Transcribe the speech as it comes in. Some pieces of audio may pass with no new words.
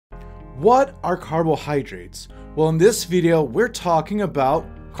What are carbohydrates? Well, in this video, we're talking about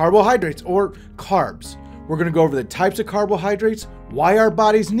carbohydrates or carbs. We're going to go over the types of carbohydrates, why our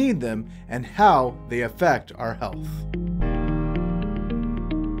bodies need them, and how they affect our health.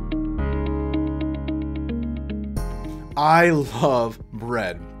 I love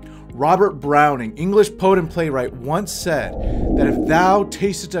bread. Robert Browning, English poet and playwright, once said that if thou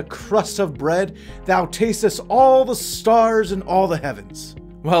tastest a crust of bread, thou tastest all the stars and all the heavens.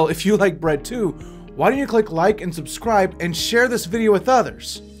 Well, if you like bread too, why don't you click like and subscribe and share this video with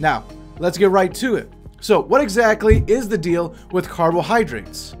others? Now, let's get right to it. So, what exactly is the deal with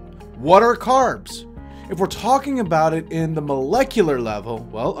carbohydrates? What are carbs? If we're talking about it in the molecular level,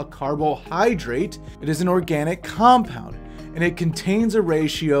 well, a carbohydrate, it is an organic compound, and it contains a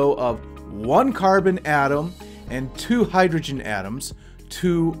ratio of 1 carbon atom and 2 hydrogen atoms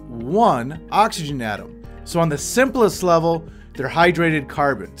to 1 oxygen atom. So on the simplest level, they're hydrated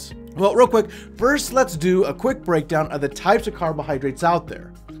carbons. Well, real quick, first let's do a quick breakdown of the types of carbohydrates out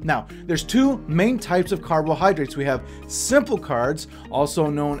there. Now, there's 2 main types of carbohydrates. We have simple carbs, also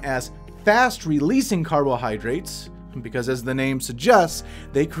known as fast-releasing carbohydrates, because as the name suggests,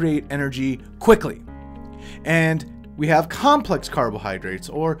 they create energy quickly. And we have complex carbohydrates,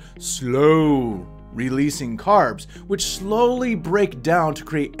 or slow-releasing carbs, which slowly break down to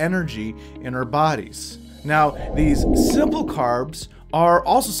create energy in our bodies. Now, these simple carbs are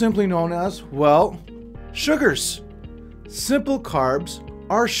also simply known as, well, sugars. Simple carbs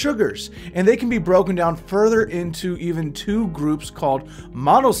are sugars, and they can be broken down further into even 2 groups called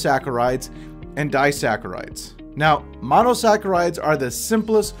monosaccharides and disaccharides. Now, monosaccharides are the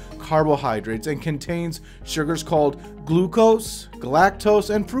simplest carbohydrates and contains sugars called glucose,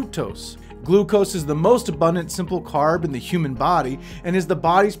 galactose, and fructose. Glucose is the most abundant simple carb in the human body and is the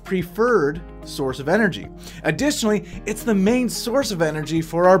body's preferred source of energy. Additionally, it's the main source of energy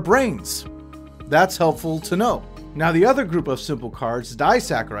for our brains. That's helpful to know. Now, the other group of simple carbs,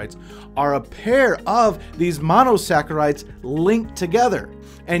 disaccharides, are a pair of these monosaccharides linked together.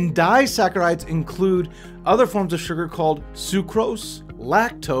 And disaccharides include other forms of sugar called sucrose,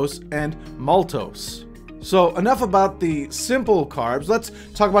 lactose, and maltose. So enough about the simple carbs. Let's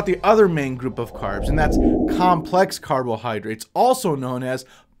talk about the other main group of carbs, and that's complex carbohydrates, also known as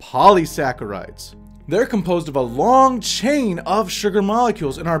polysaccharides. They're composed of a long chain of sugar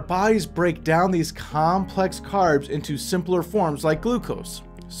molecules, and our bodies break down these complex carbs into simpler forms like glucose.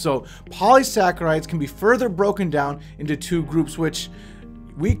 So polysaccharides can be further broken down into 2 groups, which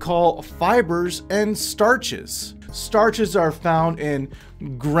we call fibers and starches. Starches are found in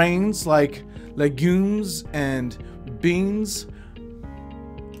grains like legumes and beans,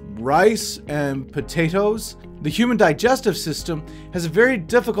 rice and potatoes. The human digestive system has a very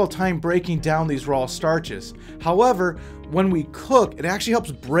difficult time breaking down these raw starches. However, when we cook, it actually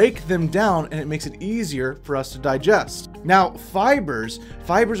helps break them down and it makes it easier for us to digest. Now, fibers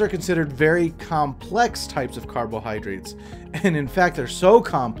are considered very complex types of carbohydrates. And in fact, they're so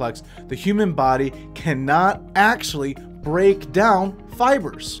complex, the human body cannot actually break down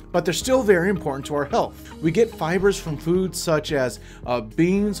fibers, but they're still very important to our health. We get fibers from foods such as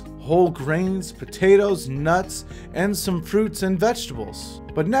beans, whole grains, potatoes, nuts, and some fruits and vegetables.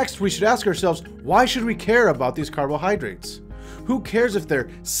 But next, we should ask ourselves, why should we care about these carbohydrates? Who cares if they're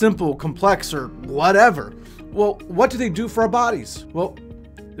simple, complex, or whatever? Well, what do they do for our bodies? Well,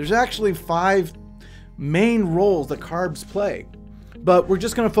 there's actually 5 main roles that carbs play, but we're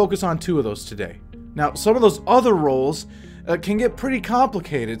just going to focus on 2 of those today. Now, some of those other roles can get pretty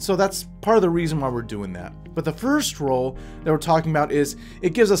complicated, so that's part of the reason why we're doing that. But the first role that we're talking about is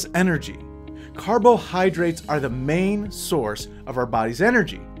it gives us energy. Carbohydrates are the main source of our body's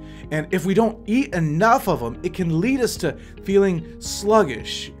energy. And if we don't eat enough of them, it can lead us to feeling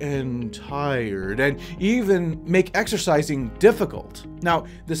sluggish and tired and even make exercising difficult. Now,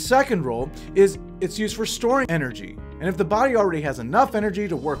 the second role is it's used for storing energy. And if the body already has enough energy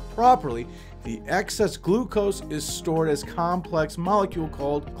to work properly, the excess glucose is stored as a complex molecule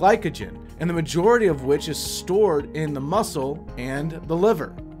called glycogen, and the majority of which is stored in the muscle and the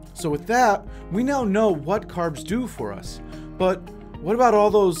liver. So with that, we now know what carbs do for us. But what about all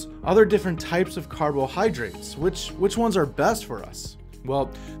those other different types of carbohydrates? Which ones are best for us?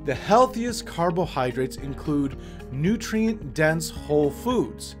 Well, the healthiest carbohydrates include nutrient-dense whole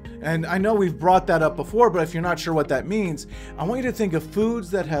foods. And I know we've brought that up before, but if you're not sure what that means, I want you to think of foods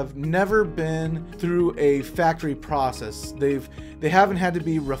that have never been through a factory process. They haven't had to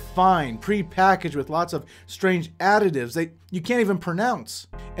be refined, pre-packaged with lots of strange additives that you can't even pronounce.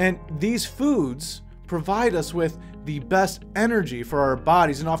 And these foods provide us with the best energy for our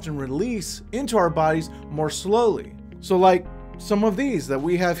bodies and often release into our bodies more slowly. So like some of these that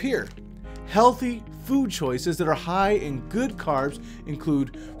we have here. Healthy food choices that are high in good carbs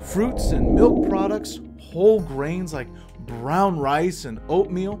include fruits and milk products, whole grains like brown rice and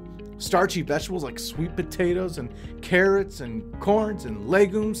oatmeal, starchy vegetables like sweet potatoes and carrots and corns, and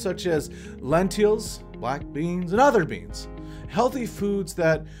legumes such as lentils, black beans, and other beans. Healthy foods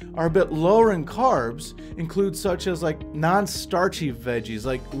that are a bit lower in carbs include such as like non-starchy veggies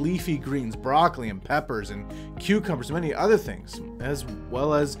like leafy greens, broccoli and peppers and cucumbers and many other things, as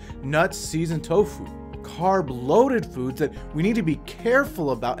well as nuts, seeds, and tofu. Carb-loaded foods that we need to be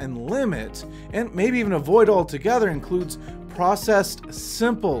careful about and limit, and maybe even avoid altogether, includes processed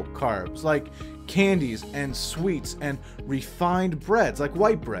simple carbs like candies and sweets, and refined breads like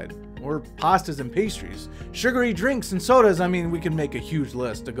white bread, or pastas and pastries, sugary drinks and sodas. I mean, we can make a huge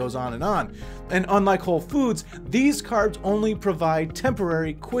list that goes on. And unlike whole foods, these carbs only provide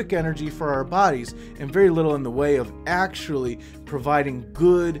temporary, quick energy for our bodies and very little in the way of actually providing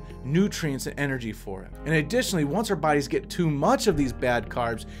good nutrients and energy for it. And additionally, once our bodies get too much of these bad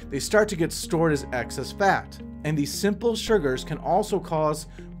carbs, they start to get stored as excess fat. And these simple sugars can also cause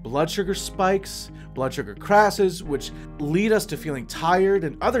blood sugar spikes, blood sugar crashes, which lead us to feeling tired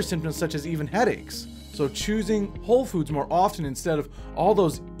and other symptoms such as even headaches. So choosing whole foods more often instead of all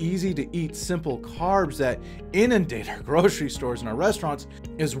those easy to eat simple carbs that inundate our grocery stores and our restaurants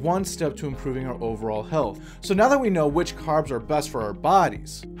is one step to improving our overall health. So now that we know which carbs are best for our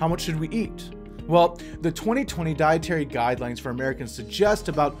bodies, how much should we eat? Well, the 2020 dietary guidelines for Americans suggest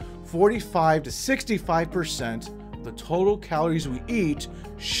about 45 to 65% the total calories we eat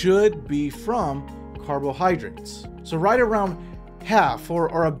should be from carbohydrates. So right around half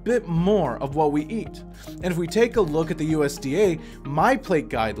or a bit more of what we eat. And if we take a look at the USDA My Plate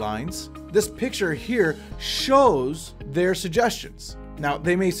guidelines, this picture here shows their suggestions. Now,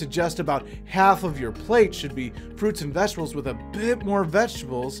 they may suggest about half of your plate should be fruits and vegetables with a bit more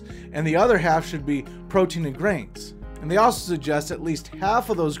vegetables, and the other half should be protein and grains. And they also suggest at least half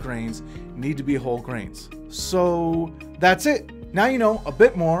of those grains need to be whole grains. So that's it. Now you know a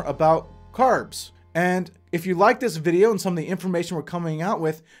bit more about carbs. And if you like this video and some of the information we're coming out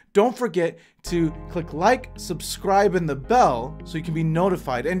with, don't forget to click like, subscribe, and the bell so you can be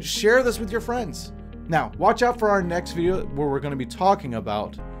notified, and share this with your friends. Now, watch out for our next video where we're going to be talking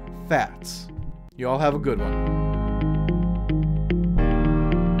about fats. You all have a good one.